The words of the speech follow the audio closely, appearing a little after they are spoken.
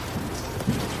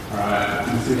All right,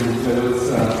 let's open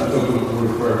with a word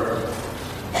of prayer.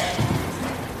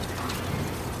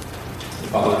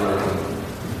 Father,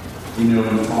 you know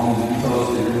in Psalms you tell us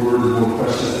that your word is more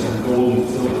precious than gold and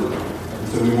silver. And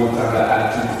so we want to have that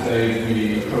attitude today as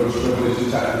we approach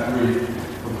Revelation chapter 3.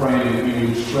 We're praying that we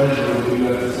would treasure what you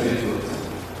have to say to us.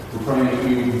 We're praying that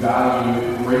we would value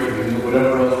it greatly, and that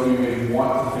whatever else we may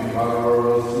want to think about or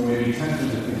whatever else we may be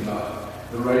tempted to think about,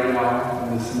 that right now,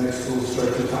 in this next little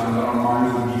stretch of time, that our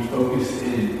minds would be focused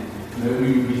in, and that we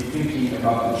would be thinking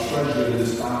about the treasure that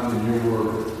is found in your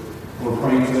word. We're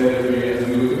praying today that as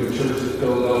we look at the church at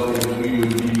Philadelphia, that we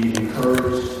would be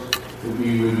encouraged, that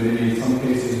we would, in some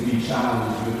cases, be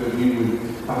challenged, but that we would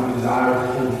have a desire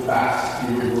to hold fast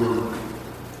to your word.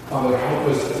 Father, help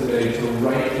us today to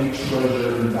rightly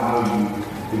treasure and value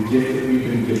the gift that we've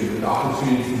been given, the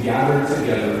opportunity to gather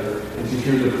together and to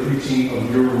hear the preaching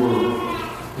of your word.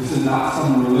 This is not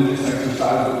some religious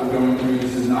exercise that we're going through.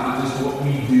 This is not just what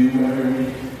we do every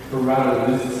week, but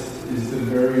rather this is the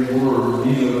very word.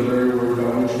 These are the very words by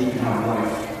which we can have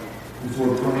life. And so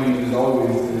we're praying, as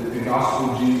always, that the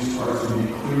gospel of Jesus Christ would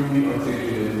be clearly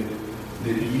articulated,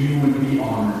 that you would be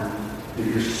honored, that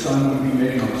your Son would be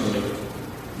made much of,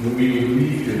 and that we would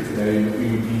leave here today, and that we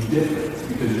would be different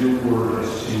because your word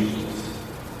has changed us.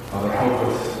 Father, help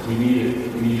us. We need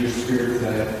it. We need your Spirit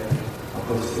today. Help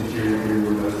us to hear what your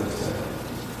word has to say.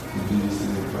 In Jesus'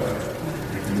 name we pray.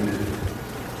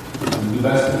 Amen. The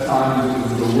best of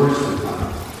times is the worst of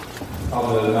times. How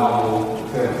the novel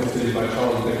Tale of Two Cities by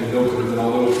Charles Dickens opens, and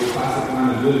although it's a classic line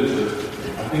of literature,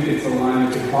 I think it's a line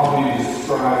that could probably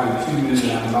describe the two men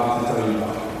that I'm about to tell you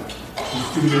about. These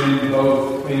two men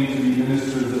both claim to be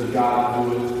ministers of God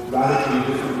with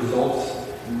radically different results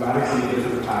and radically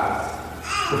different paths.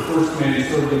 The first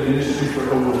man served in ministry for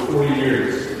over 40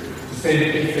 years. To say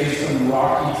that he faced some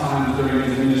rocky times during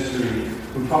his ministry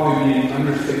would probably be an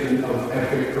understatement of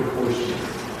epic proportions.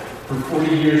 For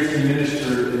 40 years he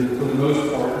ministered, and for the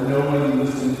most part, no one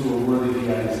listened to a word that he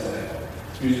had to say.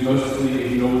 He was mostly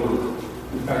ignored.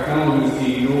 In fact, not only was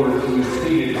he ignored, he was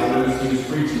hated by those he was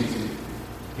preaching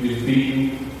to. He was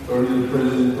beaten, thrown into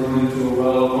prison, thrown into a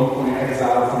well, at one point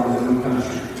exiled from his own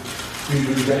country. He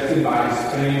was rejected by his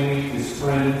family, his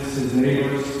friends, his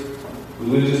neighbors,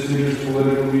 religious leaders,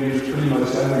 political leaders, pretty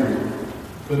much everyone.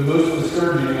 But the most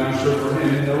discouraging, I'm sure for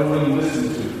him, no one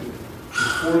listened to him.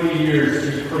 For 40 years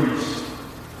he preached,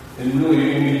 and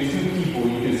really only two people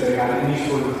you could say had any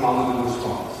sort of positive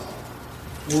response.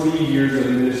 40 years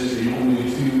of ministry,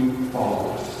 only two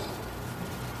followers.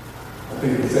 I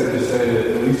think it's safe to say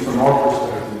that, at least from our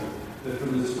perspective, that for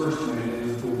this first man it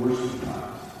was the worst of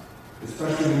times.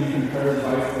 Especially when you compare his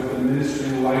life with the ministry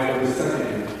and life of the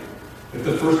second man. If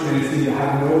the first man seemed to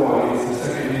have no audience, the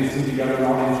second man seemed to get an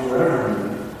audience wherever he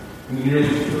went. In the nearly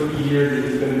 30 years that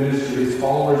he's been in ministry, his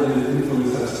followers and his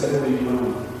influence have steadily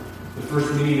grown. The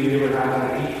first meeting that he ever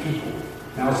had 8 people.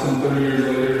 Now, some 30 years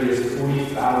later, he has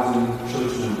 40,000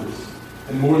 church members.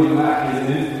 And more than that, he has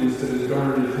an influence that has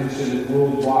garnered attention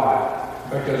worldwide.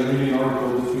 In fact, I was reading an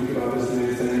article this week about this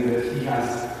man saying that he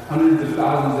has hundreds of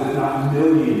thousands, if not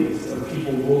millions, of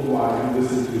people worldwide who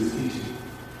listen to his teaching.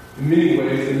 In many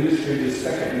ways, the ministry of the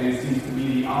second man seems to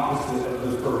be the opposite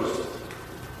of the first.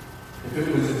 If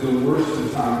it was the worst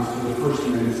of times for the first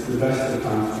man, it's the best of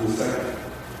times for the second.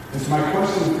 And so my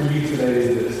question for you today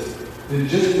is this. That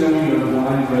just knowing your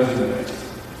blind resumes,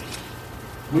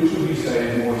 which would you say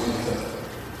is more successful?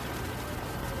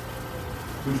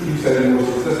 Which would you say is more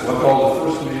successful? I call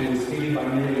the first man was hated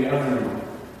by nearly everyone.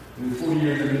 In 40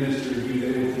 years of ministry, he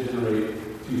was able to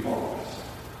generate 2 followers.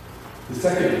 The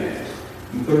second man,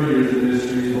 in 30 years of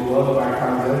ministry, is beloved by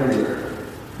crowds everywhere.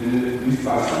 And at least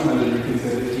by some measure, you can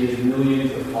say that he has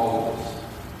millions of followers.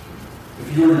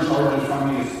 If you were in charge of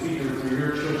finding a speaker for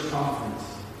your church conference,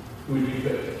 who would you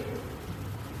pick?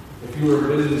 If you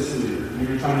were a business leader and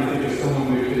you were trying to think of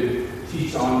someone that could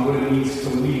teach on what it means to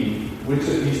lead, which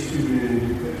of these two men would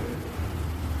you pick?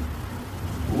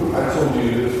 What if I told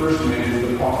you that the first man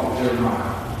was the prophet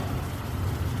Jeremiah,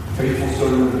 faithful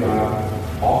servant of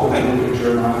God, author of the book of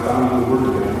Jeremiah, found in the Word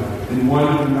of God, and one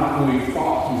who not only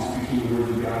thought he was speaking the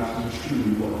words of God, he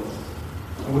truly was.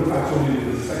 And what if I told you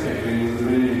that the second man was the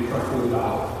man named Creflo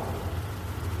Dollar,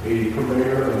 a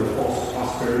purveyor of the false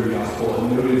prosperity gospel, a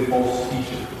noted false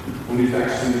teacher, when he's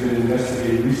actually been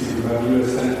investigated recently by the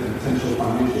U.S. Senate for potential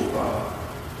financial fraud?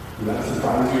 Would that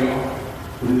surprise you all?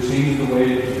 Would it change the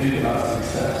way that you think about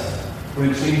success? Would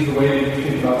it change the way that you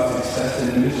think about success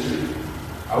in ministry?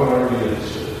 I would argue that it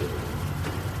should.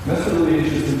 And that's the really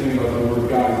interesting thing about the Word of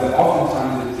God, is that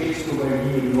oftentimes it takes the way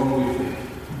we would normally think.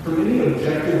 From any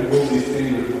objective worldly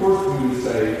standard, of course we would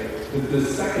say that the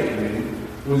second man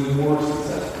was more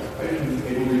successful.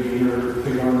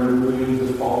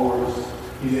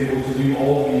 He's able to do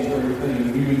all of these great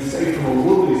things. We would say from a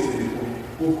worldly standpoint,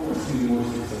 well, of course he's more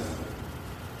successful.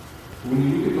 When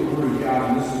you look at the Word of God,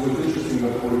 and this is what's interesting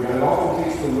about the Word of God, it often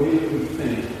takes the way that we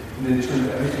think and then turns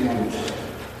everything on its head.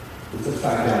 It's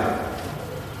upside down.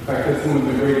 In fact, that's one of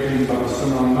the great things about the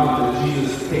Sermon on the Mount, that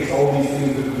Jesus takes all these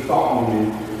things that we thought we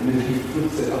knew, and then he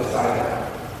flips it upside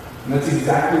down. And that's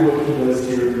exactly what he does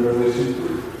here in Revelation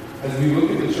 3. As we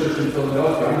look at the church in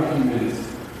Philadelphia, I'm convinced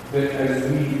that as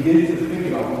we begin to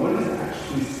think about what is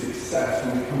actually success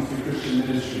when it comes to Christian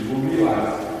ministry, we'll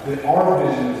realize that our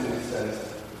vision of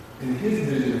success and his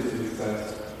vision of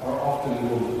success are often a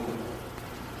little different.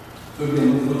 So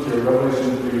again, let's look here,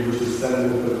 Revelation 3, verses 7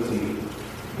 to 15.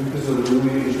 I think this is a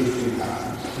really interesting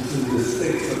passage. This is the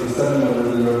sixth of the seven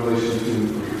letters in Revelation 2 and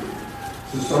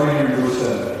 3. So starting here in verse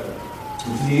 7.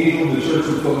 And to the angel of the church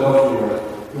of Philadelphia,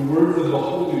 the words of the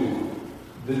Holy One,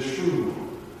 the true One,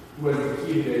 who has the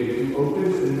key of David, who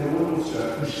opens and no one will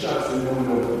shut, who shuts and no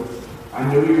one opens.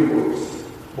 I know your works.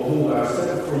 Behold, I have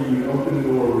set before you an open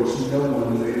door which no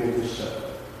one is able to shut.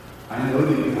 I know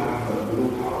that you have but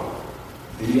little power,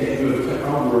 and yet you have kept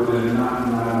my word and have not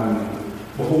denied my name.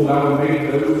 Behold, I will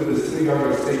make those of the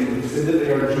synagogue of Satan who say that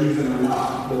they are Jews and are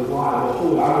not, but lie.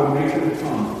 Behold, I will make them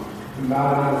come and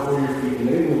bow down before your feet, and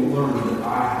they will learn that I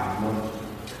have loved you.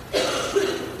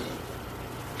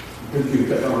 Because you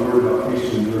kept my word about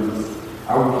patient endurance,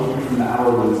 I will keep you from the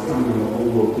hour that is coming in the whole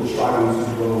world to try those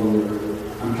who dwell on the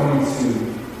earth. I'm coming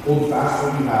soon. Hold fast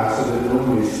what you have, so that no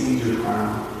one may seize your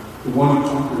crown. The one who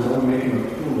conquers, I will make him a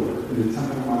pillar in the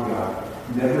temple of my God.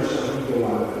 Never shall he go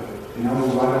out of it. And I will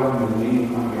write on the name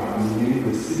of my God, and the name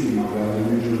of the city of my God, the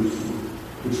New Jerusalem,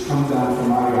 which comes down from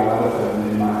my God out of heaven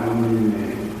in my own new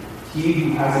name. He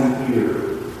who has an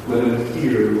ear, let him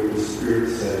hear what the Spirit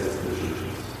says to the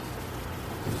churches.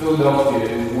 So Philadelphia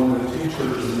is one of the two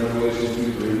churches in Revelation 2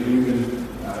 and 3.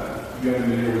 You haven't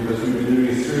been here with us. We've been doing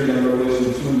a series on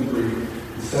Revelation 2 and 3,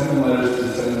 the 7 letters to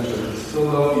the 7 churches.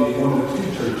 Philadelphia is one of the two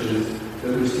churches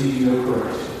that receive no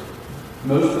correction.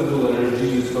 Most of the letters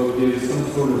Jesus spoke gives some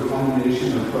sort of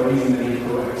condemnation or praise, and then he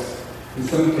corrects. In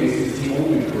some cases, he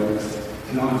only corrects,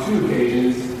 and on 2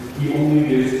 occasions, he only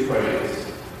gives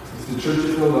praise. It's the church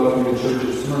of Philadelphia and the church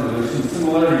of Smyrna. There's some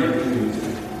similarities between the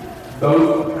two.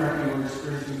 Both apparently were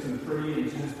experiencing some pretty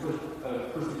intense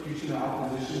persecution and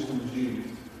opposition from the Jews.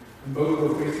 And both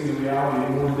were facing the reality of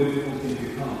more difficulty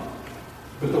to come.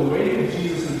 But the way that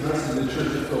Jesus addresses the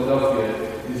church of Philadelphia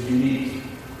is unique.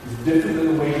 It's different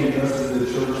than the way he addresses the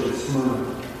church at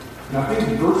Smyrna. And I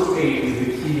think verse 8 is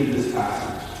the key to this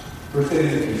passage. Verse 8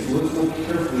 is the key. So let's look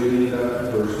carefully at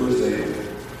that verse. Verse 8.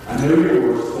 I know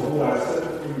your works. Behold, I set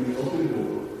before you an open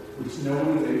door, which no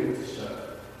one is able to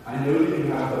shut. I know that you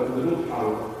have but little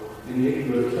power, and yet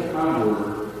you have kept my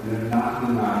word and have not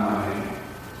denied my name.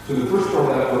 So the first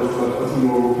part of that verse,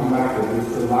 we'll come back to it.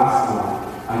 It's the last line.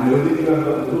 I know that you have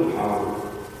but little power,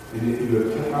 and yet you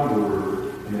have kept my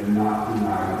word and have not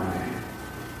denied my name.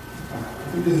 I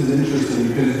think this is interesting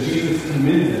because Jesus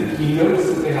commends them. He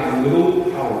knows that they have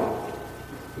little power,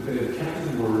 but they have kept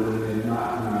his word and they have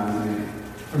not denied his name.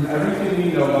 From everything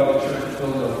we know about the church of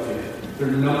Philadelphia,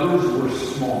 their numbers were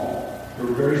small. They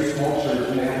were a very small church,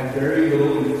 and they had very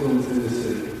little influence in the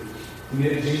city. And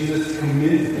yet Jesus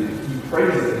commends them. He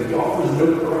praises them. He offers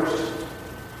no correction.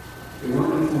 They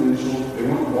weren't influential. They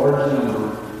weren't large in number.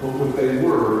 But what they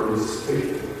were is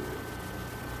faithful.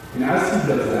 And as he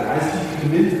does that, as he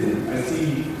commends them, as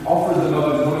he offers them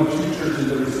up as one of 2 churches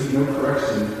that receive no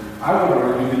correction, I would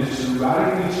argue that it should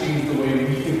radically change the way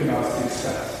we think about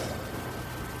success.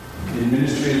 In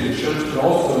ministry and in church, but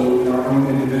also in our own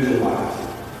individual lives.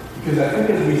 Because I think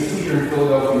as we see here in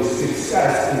Philadelphia,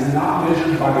 success is not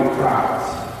measured by the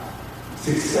crowds.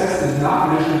 Success is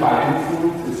not measured by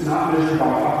influence. It's not measured by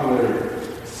popularity.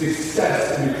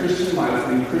 Success in the Christian life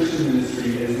and in Christian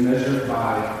ministry is measured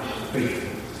by faithfulness.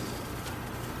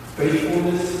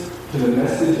 Faithfulness to the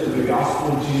message of the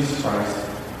gospel of Jesus Christ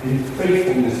and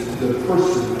faithfulness to the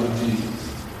person of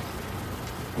Jesus.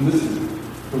 And listen,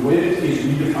 the way that he is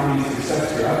redefining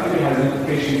success here, I think it has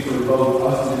implications for both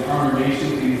us as a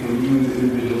congregation and for you as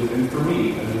individuals and for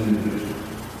me as an individual.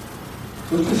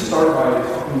 So let's just start by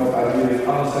talking about the idea that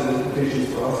how this has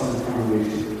implications for us as a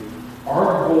congregation.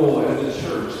 Our goal as a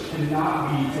church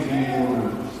cannot be to gain more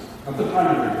members. Not the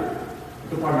primary goal.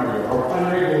 The primary goal. Our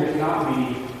primary goal cannot be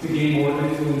to gain more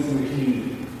influence in the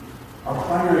community. Our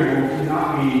primary goal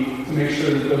cannot be to make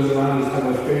sure that those around us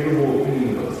have a favorable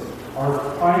opinion of us. Our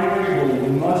primary goal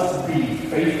must be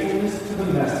faithfulness to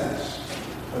the message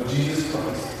of Jesus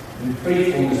Christ and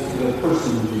faithfulness to the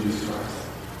person of Jesus Christ.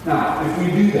 Now, if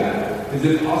we do that, is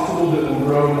it possible that we'll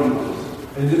grow numbers?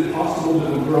 Is it possible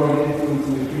that we'll grow in influence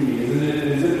in the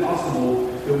community? Is it possible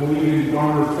that we'll even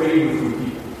garner favor from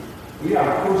people? Well,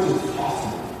 yeah, of course it's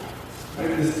possible.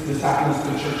 Right? This happens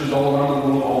to churches all around the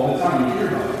world all the time. You hear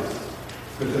about this.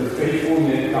 But they're faithful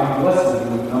and God blesses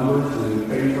them with numbers and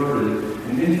favor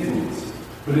and influence.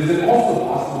 But is it also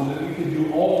possible that we can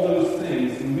do all those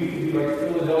things and we can be like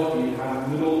Philadelphia and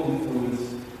have little influence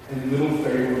and little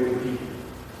favor with the people?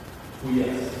 Well,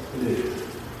 yes, it is.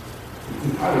 It's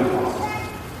entirely possible.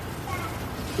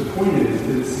 The point is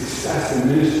that success in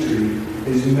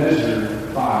ministry is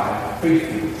measured by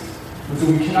faithfulness. And so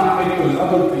we cannot make those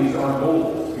other things our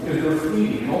goals because they're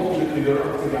fleeting and ultimately they're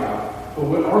up to God. But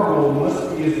what our goal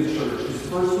must be as a church is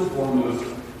first and foremost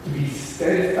to be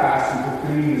steadfast in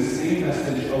proclaiming the same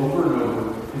message over and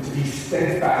over and to be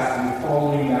steadfast in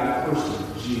following that person,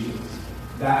 Jesus.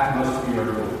 That must be our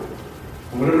goal.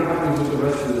 And whatever happens with the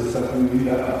rest of this stuff, we leave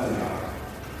that up to God.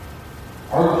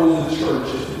 Our goal as a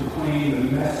church is to proclaim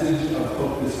the message of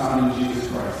hope that's found in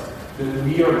Jesus Christ. That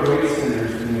we are great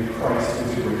sinners and that Christ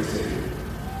is a great Savior.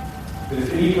 That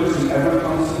if any person ever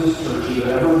comes to this church or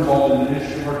that ever involved in the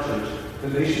ministry of our church,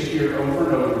 that they should hear over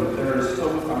and over that there is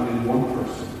hope found in one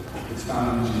person. It's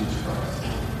found in Jesus Christ.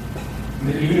 And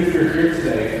that even if you're here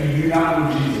today, if you do not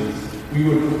know Jesus, we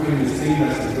would proclaim the same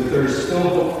message, that there is still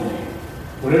hope for you.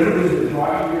 Whatever it is that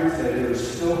brought you here today, there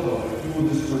is still hope. If you will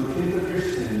just repent of your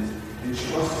sins and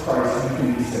trust Christ, you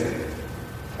can be saved.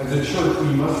 As a church,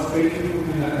 we must faithfully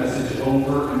proclaim that message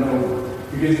over and over.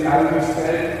 Because as we've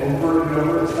said over and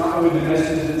over, it's not only the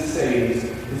message that saves,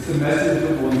 it's the message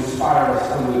that will inspire us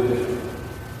to live different.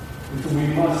 And so we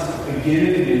must again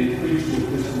and again preach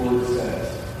what this word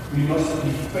says. We must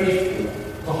be faithful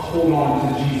to hold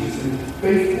on to Jesus and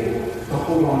faithful to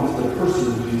hold on to the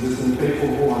person of Jesus and faithful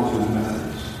to hold on to his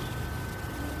message.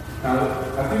 Now,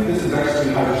 I think this is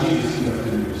actually how Jesus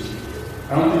conducted ministry.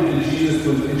 I don't think that Jesus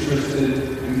was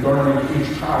interested in garnering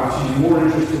huge crowds. He's more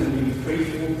interested in being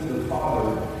faithful to the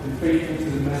Father and faithful to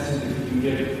the message that he can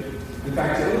give. In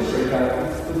fact, to illustrate that,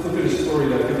 let's look at a story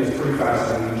that I think is pretty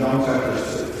fascinating in John chapter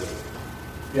 6.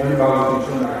 If you have your Bible, you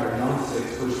can turn back to John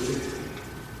 6, verse 16.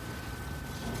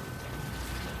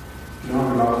 If you don't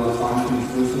have your Bible, that's fine.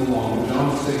 Please listen along.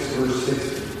 John 6, verse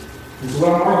 16. And so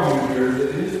what I'm arguing here is that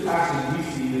in this passage we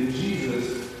see that Jesus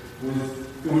was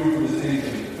going for the same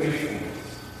thing, faithfulness.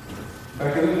 In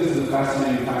fact, I think this is a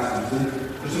fascinating passage.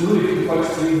 There's some really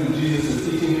complex things that Jesus is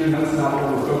teaching here, and that's not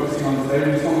what we're focusing on today.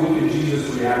 We just want to look at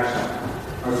Jesus' reaction.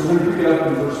 All right, so we're going to pick it up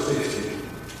in verse 16.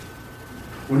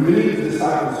 When many of the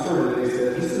disciples heard it, they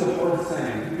said, "This is a hard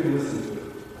saying. Who can listen to it?"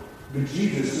 But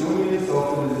Jesus, knowing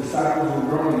himself that his disciples were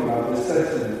groaning about this,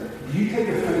 said to them, "Do you take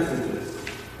offense at this?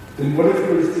 Then what if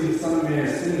you were to see the Son of Man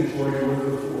ascending toward you as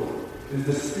before? It is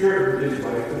the Spirit who gives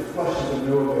life, the flesh is of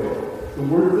no avail. The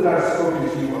words that I have spoken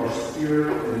to you are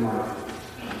spirit and life.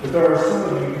 But there are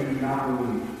some of you who do not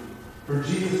believe." For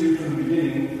Jesus knew from the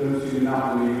beginning those who did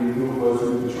not believe and who it was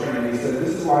who would betray him. He said,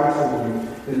 "This is why I told you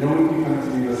that no one can come to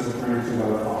me unless it's praying to by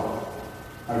the Father."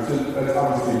 All right, so that's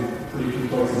obviously pretty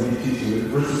complex and deep teaching.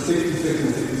 But verses 66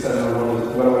 and 67 are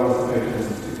what I want us to pay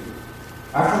attention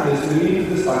to. After this, many of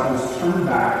the disciples turned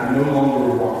back and no longer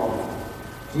were walking with him.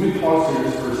 So let me pause here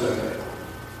just for a second.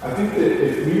 I think that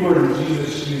if we were in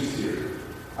Jesus' shoes here,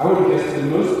 I would guess that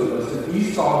most of us, if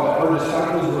we saw that our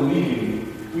disciples were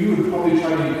leaving, we would probably try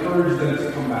to encourage them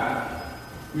to come back.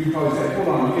 We'd probably say, "Hold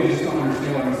on, you guys just don't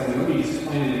understand what I'm saying. Let me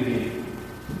explain it again."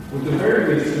 With the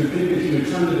very least, you would think that he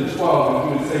would turn to the 12 and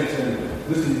he would say to them,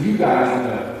 "Listen, you guys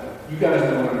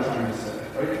know what I'm trying to say,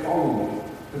 right? Follow me."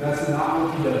 But that's not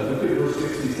what he does. Look at verse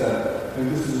 67.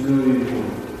 And this is really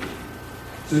important.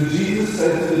 So Jesus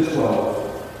said to the 12,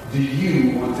 "Do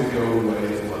you want to go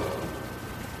away as well?"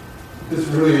 This is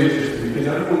really interesting because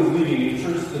everyone's leaving. He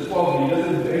turns to the 12 and he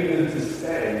doesn't beg them to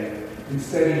stay.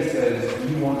 Instead, he says,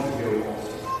 "You want to go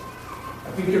also."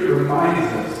 I think it reminds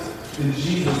us that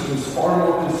Jesus was far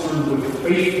more concerned with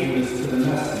faithfulness to the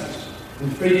message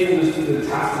and faithfulness to the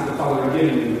task that the Father had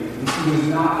given him. And he was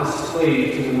not a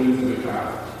slave to the whims of the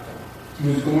crowd. He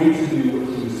was going to do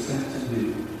what he was sent to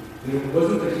do. And it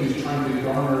wasn't that he was trying to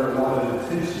garner a lot of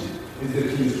attention, it's that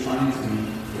he was trying to be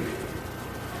faithful.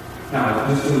 Now,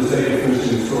 just for the sake of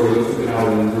finishing the story, let's look at how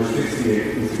in verse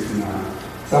 68 and 69.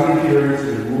 Simon Peter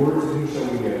answered, "Lord, to whom shall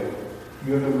we go?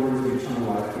 You have the words of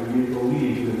eternal life, and we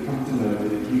believe and have come to know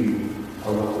that you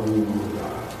are the Holy One of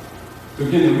God." So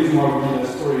again, the reason why we read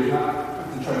that story is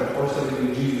not to try to parse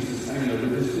everything Jesus is saying there,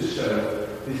 but just to show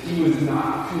that he was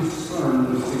not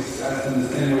concerned with success in the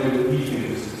same way that we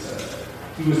think of success.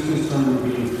 He was concerned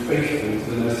with being faithful to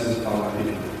the message God had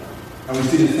given him. And we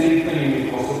see the same thing in the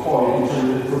Apostle Paul. You can turn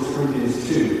to 1 Corinthians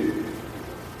 2.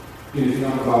 Again, if you're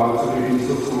not the Bible, it's okay, you can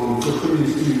still on 1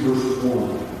 Corinthians 2, verse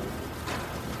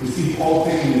 1. We see Paul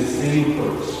taking the same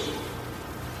approach.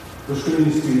 1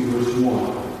 Corinthians 2, verse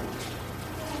 1.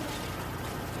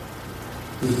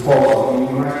 This is Paul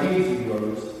talking. When I came to you,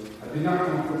 brothers, I did not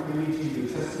come proclaiming to you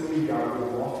the testimony of God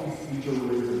with lofty speech or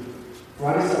wisdom. For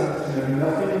I decided to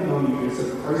know nothing among you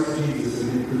except Christ Jesus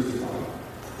and Him crucified.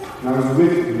 And I was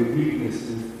with you in weakness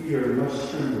and fear and much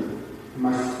trembling. And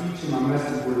my speech and my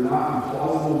message were not in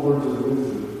plausible words of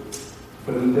wisdom,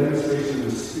 but in demonstration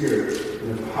of the Spirit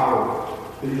and of power,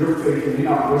 that your faith may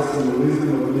not rest in the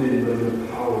wisdom of men, but in the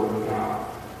power of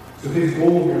God. So his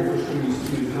goal here in 1 Corinthians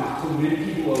 2 is not to win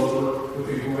people over with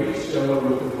a great show or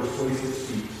with a persuasive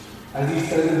speech. As he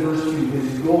says in verse 2,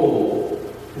 his goal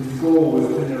was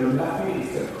to know nothing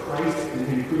except Christ and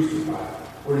Him crucified.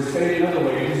 Or to say it another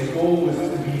way, his goal was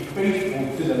to be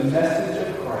faithful to the message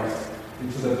of Christ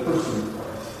and to the person of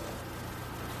Christ.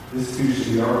 This too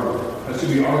should be our goal. That should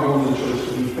be our goal in the church,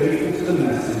 to be faithful to the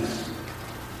message,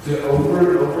 to over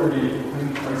and over again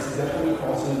proclaim Christ's death on the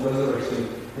cross and resurrection,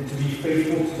 and to be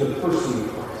faithful to the person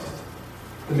of Christ.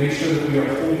 To make sure that we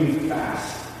are holding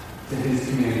fast to His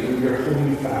command, that we are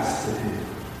holding fast to Him.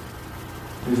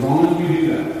 As long as we do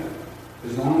that,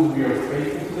 as long as we are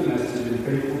faithful to the message and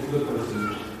faithful to the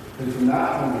person, then from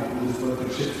that point, we'll just let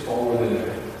the chips fall where they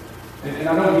may. And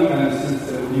I don't mean that in the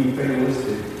sense that we're being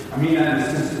fatalistic. I mean that in the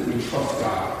sense that we trust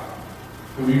God.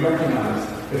 That we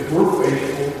recognize if we're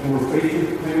faithful, and we're faithful to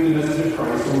proclaiming the message of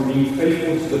Christ, and we're being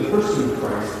faithful to the person of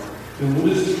Christ, then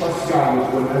we'll just trust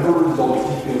God with whatever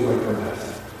results He feels like are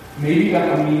best. Maybe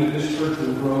that will mean that this church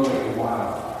will grow like a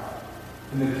wildfire,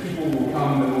 and that people will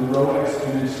come that will grow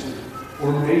exponentially.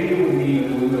 Or maybe it will mean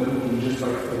that we'll end up looking just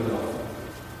like Philadelphia.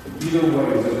 Either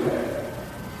way is okay.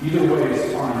 Either way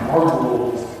is fine. Our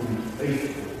goal is to be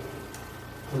faithful,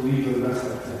 to leave the rest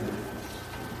up to Him.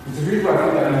 And so here's what I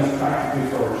think that means practically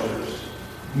for our church.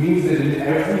 It means that in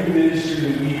every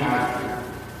ministry that we have here,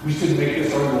 we should make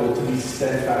this our goal to be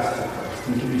steadfast to Christ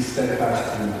and to be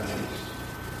steadfast in the message.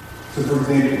 So for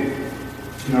example,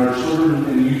 in our children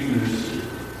and youth ministry,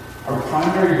 our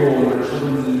primary goal in our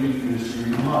children's and youth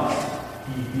ministry must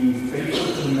be being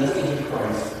faithful to the message of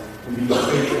Christ and being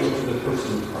faithful to the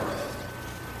person of Christ.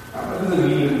 Now, that doesn't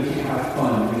mean that we can't have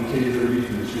fun in kids or youth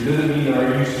ministry. It doesn't mean that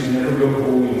our youth should never go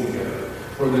bowling together,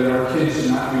 or that our kids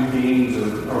should not do games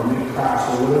or make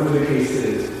crafts or whatever the case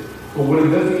is. But what it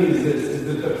does mean is this, is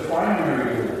that the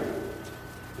primary goal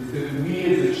is that we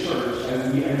as a church,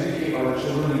 as we educate our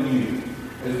children and youth,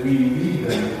 as we lead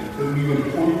them, that we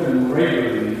would point them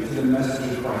regularly to the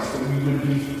message of Christ, that we would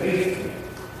be faithful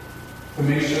to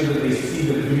make sure that they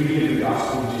see the beauty of the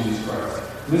gospel of Jesus Christ.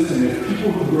 Listen, if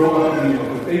people who grow up in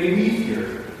Europe, if they leave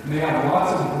here, and they have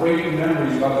lots of great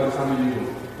memories about their time in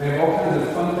Europe, they have all kinds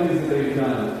of fun things that they've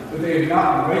done, but they have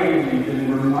not regularly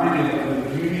been reminded of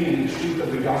the beauty and the truth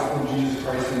of the gospel of Jesus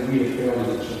Christ, and we have failed as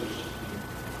a church.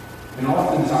 And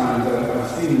oftentimes,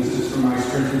 I've seen this just from my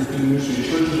experience in student ministry,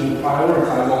 churches will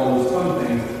prioritize all those fun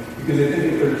things because they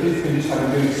think if their kids can just have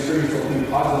a good experience, they'll think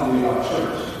positively about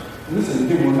church. And listen,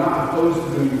 again, we're not opposed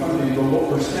to doing fun things, but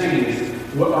what we're saying is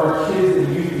what our kids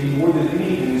and youth need more than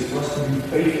anything is for us to be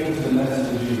faithful to the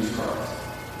message of Jesus Christ.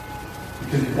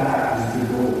 Because that is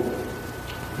the goal.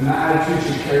 And that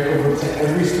attitude should carry over to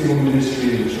every single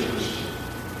ministry in the church,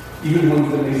 even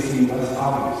ones that may seem less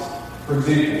obvious. For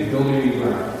example, building and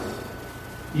grounds.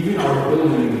 Even our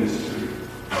building ministry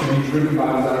should be driven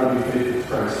by a desire to be faithful to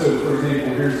Christ. So, for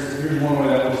example, here's one way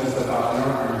that looks this stuff out in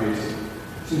our congregation.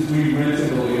 Since we rent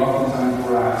a building, oftentimes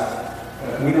we're asked,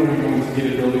 when are we going to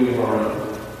get a building of our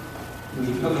own?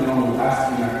 There's nothing wrong with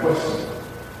asking that question.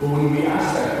 But when we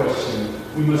ask that question,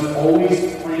 we must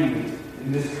always frame it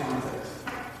in this context.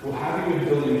 Will having a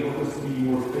building help us to be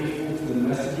more faithful to the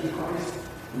message of Christ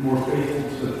and more faithful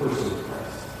to the person of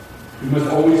Christ? We must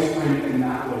always frame it in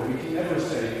that way. We can never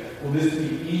say, will this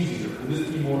be easier? Will this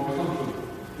be more comfortable?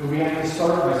 But we have to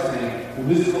start by saying,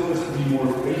 will this help us to be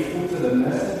more faithful to the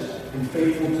message and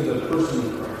faithful to the person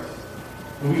of Christ?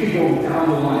 And we can go down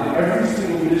the line. Every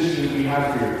single ministry that we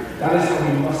have here, that is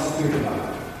how we must think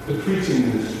about it. The preaching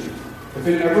ministry. If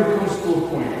it ever comes to a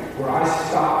point where I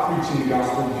stop preaching the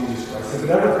gospel of Jesus Christ, if it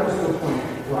ever comes to a point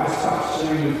where I stop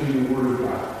sharing with you the word of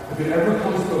God, if it ever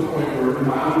comes to a point where in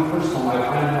my own personal life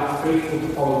I am not faithful to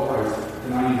follow Christ,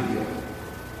 then I need to go.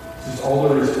 It's just all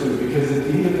there is to it. Because at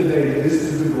the end of the day, this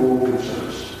is the goal of the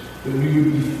church. That we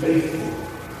would be faithful.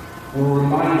 We're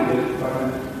reminded that by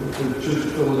what the Church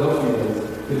of Philadelphia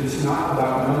does, that it's not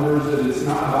about numbers, that it's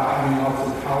not about having lots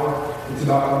of power. It's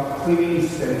about clinging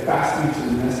steadfastly to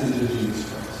the message of Jesus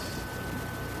Christ.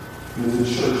 And as a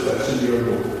church, that should be our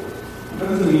goal. It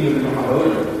doesn't mean that we don't have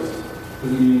other goals.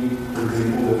 Doesn't mean, for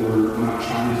example, that we're not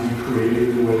trying to be creative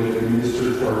in the way that we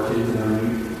minister to our kids and our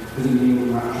youth. Doesn't mean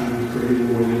we're not trying to be creative in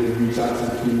the way that we reach out to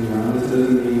the community around us.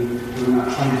 Doesn't mean we're not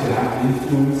trying to have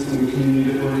influence in the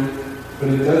community that we're in. But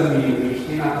it does mean that we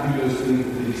cannot do those things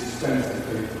at the expense of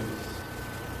faithfulness.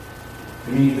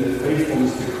 It means that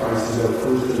faithfulness to Christ is our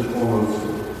first and foremost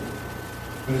goal.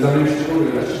 And as I mentioned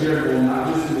earlier, that should be our goal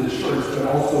not just in the church, but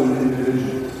also in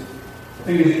individuals. I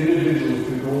think as individuals,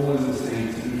 the goal is the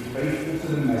same, to be faithful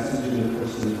to the message and the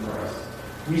person of Christ.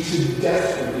 We should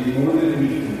desperately, more than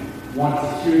anything, want to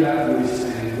hear that voice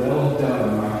saying, "Well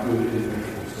done, my good and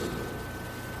faithful servant."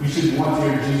 We should want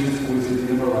to hear Jesus' voice at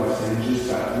the end of our life saying just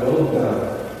that, "Well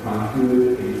done, my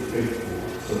good and faithful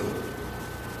servant."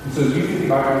 And so as you think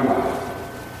about your life,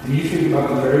 and you think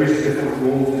about the various different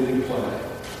roles that you play,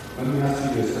 let me ask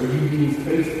you this: are you being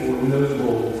faithful in those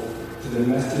roles to the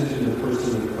message and the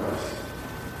person of Christ?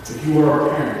 If you are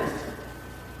a parent,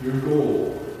 your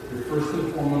goal, your first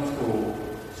and foremost goal,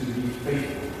 should be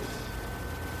faithfulness.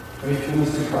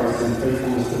 Faithfulness to Christ and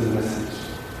faithfulness to the message.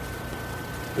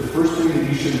 The first thing that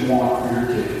you should want for your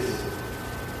kids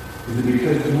is that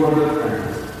because you are their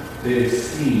parents, they have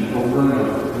seen over and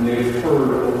over, and they have heard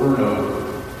over and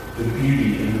over, the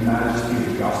beauty and the majesty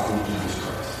of the gospel of Jesus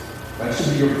Christ. That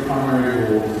should be your primary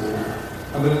goal as a parent.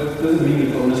 Now, that doesn't mean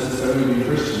that they'll necessarily be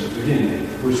Christians. Again,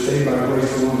 we're saved by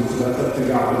grace alone, so that's up to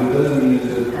God. But it does mean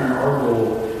that as a parent, our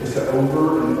goal is to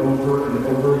over and over and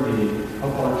over again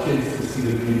help our kids to see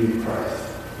the beauty of Christ.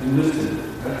 And listen,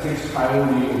 that takes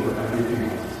priority over everything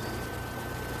else.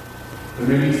 There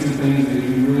may be some things that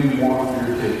you really want for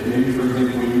your kid. Maybe, for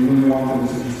example, you really want them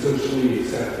to be socially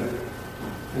accepted.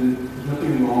 And there's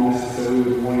nothing wrong necessarily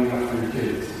with wanting that for your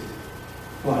kids.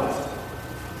 But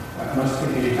that must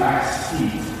take a back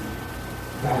seat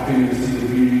to helping them to see the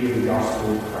beauty of the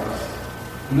gospel of Christ.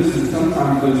 And listen,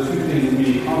 sometimes those two things will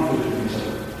be in conflict with each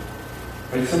other.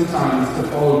 Right? Sometimes to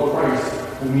follow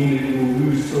Christ will mean that you will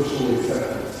lose social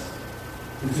acceptance.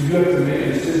 And so you have to make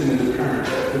a decision as a parent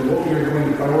that what we are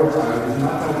going to prioritize is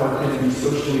not to help our kids be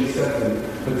socially accepted,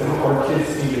 but to help our kids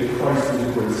see that Christ is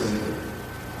a great Savior.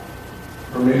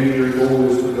 Or maybe your goal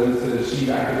is for them to achieve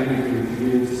academically to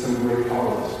get into some great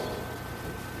college.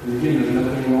 And again, there's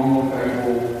nothing wrong with that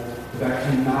goal, but that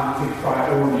cannot take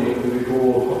priority over the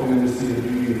goal of helping them to see the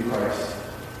beauty of Christ.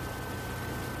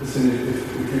 Listen,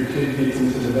 if your kid gets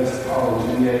into the best college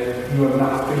and yet you have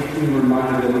not faithfully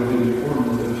reminded them of the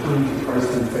importance of turning to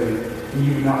Christ in faith, and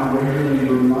you have not regularly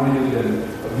reminded them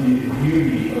of the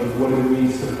beauty of what it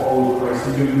means to follow Christ,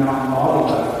 and you have not modeled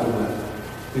that for them,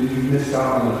 then you've missed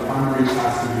out on the primary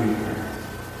task of being a parent.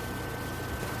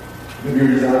 Maybe your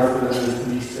desire for them is to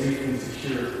be safe and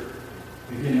secure.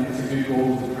 Again, that's a good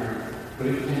goal as a parent, but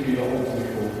it can't be the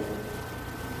ultimate goal.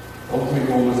 The ultimate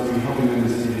goal must be helping them to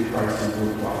see that Christ is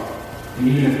worthwhile. And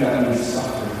even if that means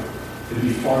suffering, it'd be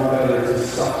far better to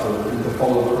suffer than to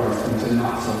follow Christ than to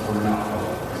not suffer and not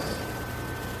follow Christ.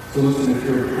 So listen, if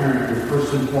you're a parent, your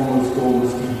first and foremost goal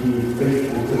must be being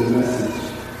faithful to the message.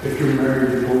 If you're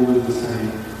married, the goal is the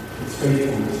same. It's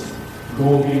faithfulness. The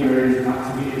goal of being married is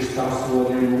not to get your spouse to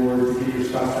love you more, to get your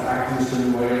spouse to act in a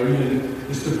certain way, or even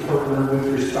just to partner with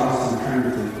your spouse in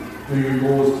parenting. No, your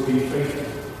goal is to be faithful.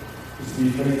 It's to be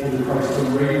faithful to Christ, to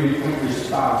regularly point your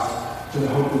spouse to the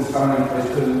hope that's found in Christ,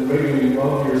 to regularly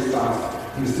love your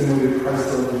spouse in the same way that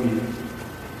Christ loved you.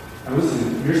 Now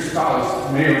listen, your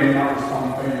spouse may or may not respond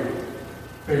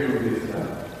favorably to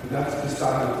that, but that's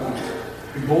beside the point.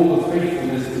 The goal of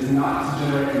faithfulness is not to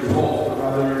generate results, but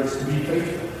rather it's to be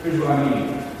faithful. Here's what I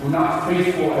mean. We're not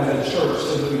faithful as a church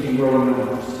so that we can grow in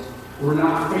numbers. We're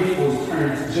not faithful as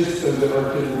parents just so that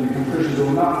our kids will become Christians.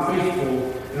 We're not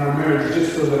faithful in our marriage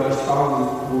just so that our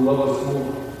spouses will love us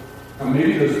more. Now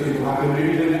maybe those things will happen,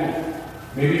 maybe they won't.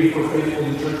 Maybe if we're faithful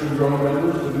in the church, we grow in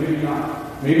numbers, but maybe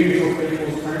not. Maybe if we're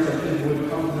faithful as parents, our kids will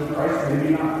come to know Christ, maybe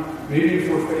not. Maybe if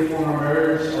we're faithful in our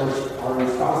marriage, our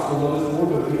spouse will love us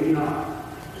more, but maybe not.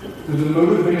 So the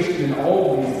motivation in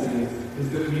all of these things is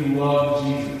that we love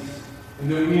Jesus.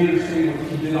 And that we understand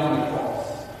what he did on the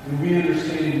cross. And we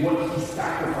understand what he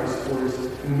sacrificed for us.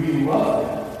 And we love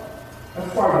him.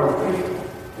 That's why we're faithful.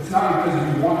 It's not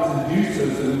because we want to do so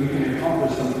that we can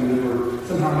accomplish something, that we're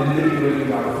somehow manipulating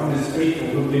God. Who is faithful,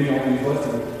 who gave all these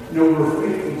blessings. No, we're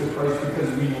faithful to Christ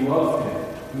because we love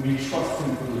him. And we trust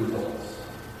him for the results.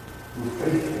 We're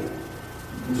faithful.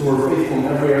 And so we're faithful in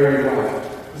every area of life.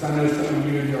 Because I know some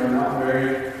of you here are not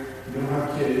married, you don't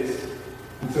have kids.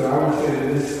 And so I would say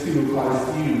that this too applies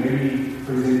to you. Maybe,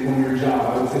 for example, on your job,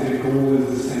 I would say the goal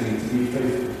is the same, to be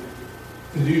faithful.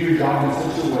 To do your job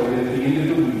in such a way that at the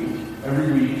end of the week,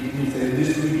 every week, you say,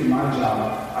 this week in my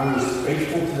job, I was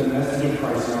faithful to the message of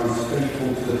Christ, and I was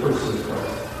faithful to the person of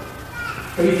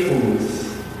Christ.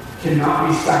 Faithfulness cannot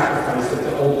be sacrificed at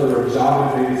the altar of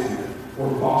job advancement or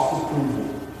boss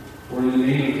approval or in the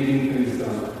name of getting things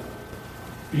done.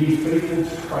 Being faithful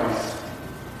to Christ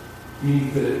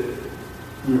means that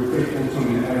we are faithful to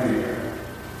Him in every area,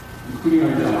 including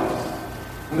our jobs.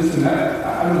 And listen,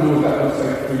 I don't know what that looks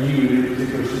like for you in your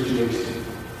particular situation.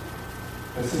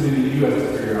 That's something that you have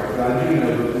to figure out. But I do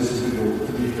know that this is the goal,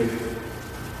 to be faithful.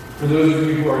 For those of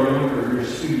you who are younger, you're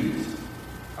students,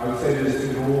 I would say this,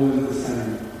 the goal is the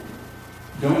same.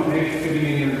 Don't make fitting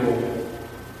in your goal.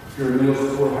 If you're a middle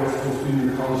school, high school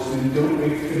student, or college student, don't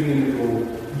make fitting in your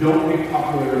goal. Don't make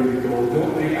popularity the goal.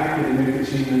 Don't make academic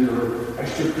achievement or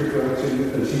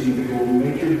extracurricular achievement the goal.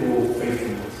 Make your goal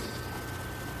faithfulness.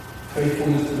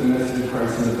 Faithfulness to the message of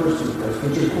Christ and the person of Christ,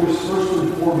 which of course, first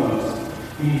and foremost,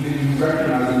 means that you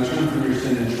recognize and turn from your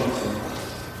sin and trust in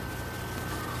Christ.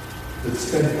 That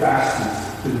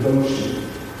steadfastness, devotion,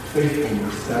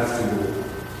 faithfulness, that's the goal.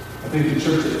 I think the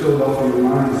church at Philadelphia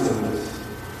reminds us of this.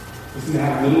 Listen, they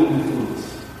have little influence.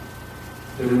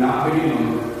 They were not big in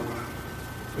number.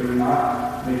 They were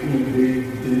not making a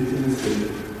big dent in the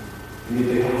city. And yet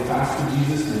they held fast to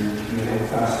Jesus' name, and they held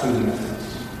fast to the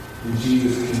message. And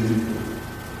Jesus can do it.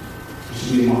 It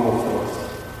should be a model for us.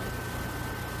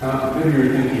 Now, maybe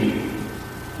you're thinking,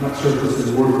 I'm not sure if this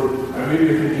is worth it. Maybe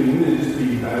you're thinking, wouldn't it just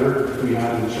be better if we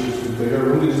had the church was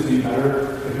bigger? Wouldn't it just be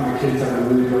better if my kids had a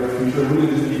really bright future? Wouldn't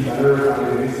it just be better if I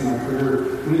advanced in my career?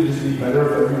 Wouldn't it just be better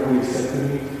if everyone accepted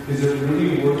me? Is it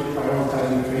really worth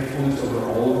prioritizing faithfulness over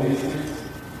all of these things?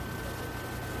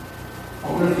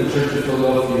 I wonder if the church of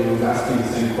Philadelphia was asking the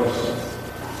same questions.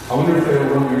 I wonder if they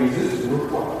were wondering, is this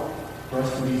worthwhile for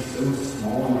us to be so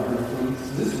small in our influence?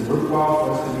 Is this worthwhile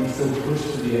for us to be so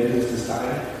pushed to the edge of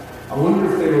society? I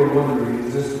wonder if they were wondering,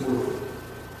 is this worth it?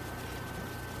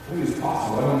 I think it's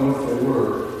possible. I don't know if they were.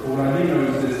 But what I do know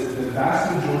is this, the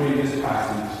vast majority of this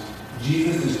passage,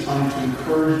 Jesus is trying to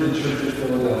encourage the church of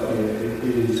Philadelphia. It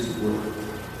is worth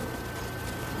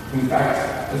it. In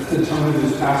fact, that's the tone of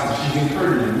this passage. She's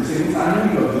encouraging them. He's saying, I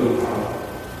know you have little power.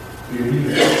 But you're being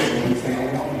faithful. And he's saying, I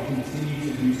want you to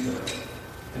continue to do so.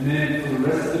 And then for the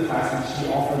rest of the passage,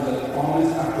 she offers a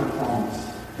promise after promise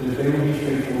that if they will be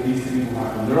faithful, these things will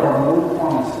happen. There are more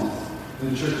promises in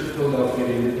the church of Philadelphia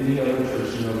than any other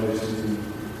church in Revelation 2.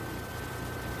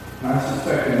 And I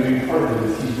suspect that maybe part of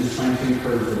this, he's just trying to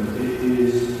encourage them. It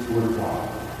is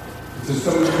worthwhile. And so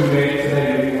some of you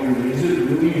today may be wondering, is it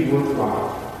really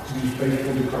worthwhile to be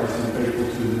faithful to Christ and faithful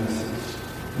to the message?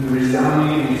 And the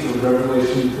resounding answer of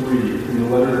Revelation 3 from the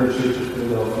letter to the church of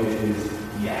Philadelphia is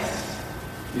yes.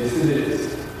 Yes, it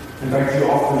is. In fact, he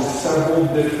offers several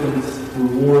different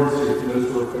rewards here for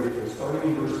those who are faithful.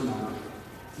 Starting in verse 9,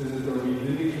 it says that there will be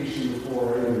vindication before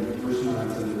our enemy. Verse 9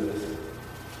 says this: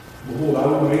 Behold, I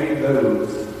will make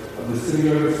those of the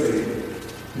synagogue of Satan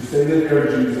who say that they are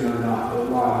Jews and are not,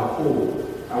 but lie.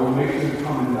 Behold, I will make them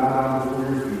come and bow down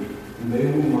before your feet, and they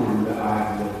will learn that I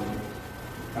have loved you.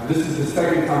 Now, this is the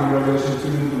second time in Revelation 2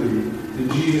 and 3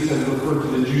 that Jesus has referred to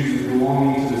the Jews as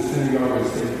belonging to the synagogue of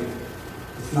Satan.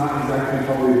 It's not exactly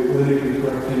probably a politically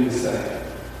correct thing to say.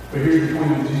 But here's the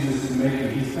point that Jesus is making.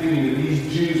 He's claiming that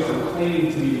these Jews are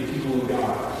claiming to be the people of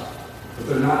God, but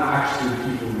they're not actually the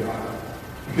people of God.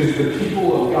 Because the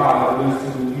people of God are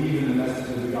those who believe in the message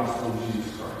of the gospel of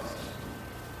Jesus Christ.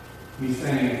 And he's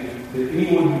saying that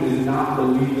anyone who does not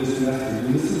believe this message,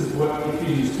 and this is what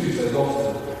Ephesians 2 says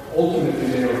also, ultimately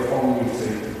they are following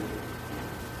Satan.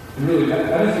 And really,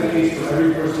 that is the case for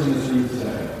every person in this room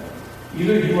today.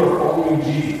 Either you are following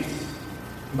Jesus.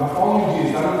 And by following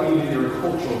Jesus, I don't mean that you're a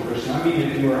cultural Christian. I mean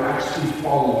that you are actually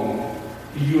following him.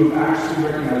 That you have actually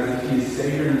recognized that he is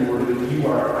Savior and Lord, and that you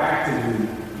are actively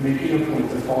making a point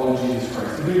to follow Jesus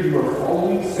Christ. Either you are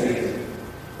following Satan,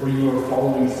 or you are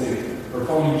following Satan. Or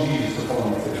following Jesus, or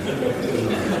following Satan.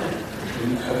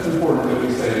 And that's important that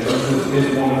we say. Jesus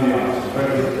is one of the options.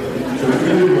 Right? So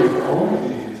either you are following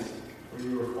Jesus, or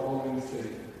you are following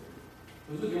Satan.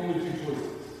 Those are the only two choices.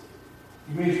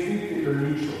 You may think that you're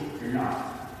neutral. You're not.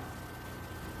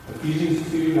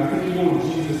 Ephesians 2, and I think even when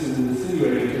Jesus is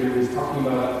insinuating here, when he's talking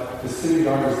about the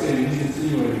synagogue of Satan, he's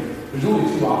insinuating there's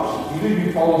only two options. Either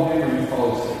you follow him or you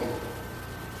follow Satan.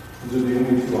 Those are the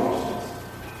only two options.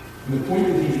 And the point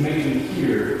that he's making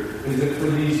here is that for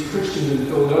these Christians in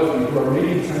Philadelphia who are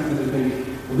maybe tempted to think,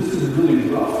 well, this is really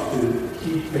rough to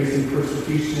keep facing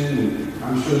persecution, and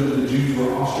I'm sure that the Jews were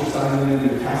ostracizing them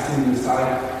and casting them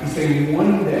aside. He's saying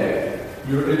one day,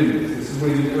 your enemies, this is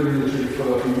what he's encouraging the church of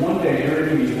Philadelphia, one day your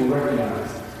enemies will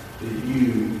recognize that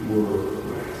you were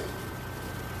right.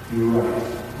 You were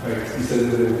right. Right? He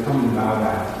says that they will come and bow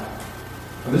down.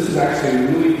 Now, this is actually a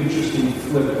really interesting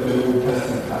flip of the Old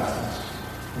Testament passage.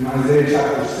 In Isaiah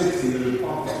chapter 60, there's a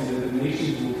prophecy that the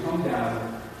nations will come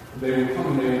down, they will come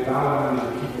and they will bow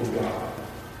down to the people of God.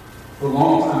 For a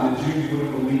long time, the Jews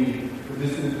wouldn't believe that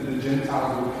this meant that the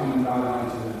Gentiles would come and bow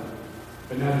down to them.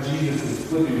 But now Jesus is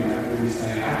flipping that, where he's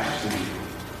saying, actually,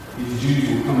 these Jews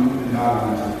will come and bow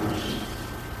down to the Christians.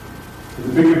 But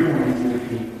the bigger point he's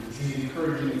making is he's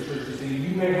encouraging the church to say,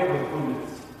 you may have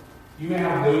opponents. You may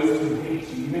have those who hate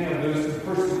you. You may have those who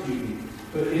persecute you.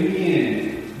 But in the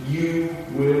end, you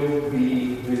will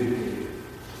be vindicated.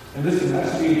 And listen,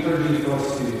 that should be encouraging for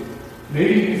us too.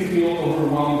 Maybe you feel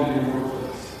overwhelmed in your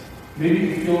workplace. Maybe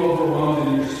you feel overwhelmed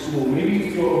in your school. Maybe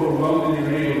you feel overwhelmed in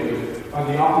your neighborhood by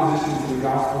the opposition to the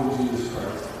gospel of Jesus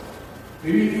Christ.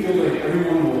 Maybe you feel like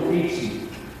everyone will hate you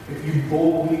if you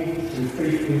boldly and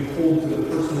faithfully hold to the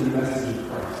person and message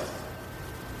of Christ.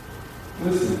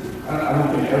 Listen, I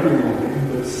don't think everyone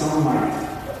will, but some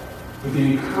might. But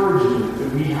the encouragement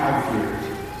that we have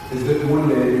here is that one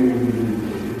day we will be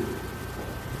vindicated.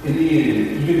 In the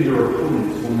end, even your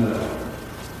opponents will know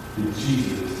that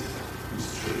Jesus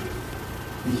is true.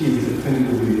 And he is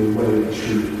definitively the way, the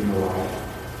truth, and the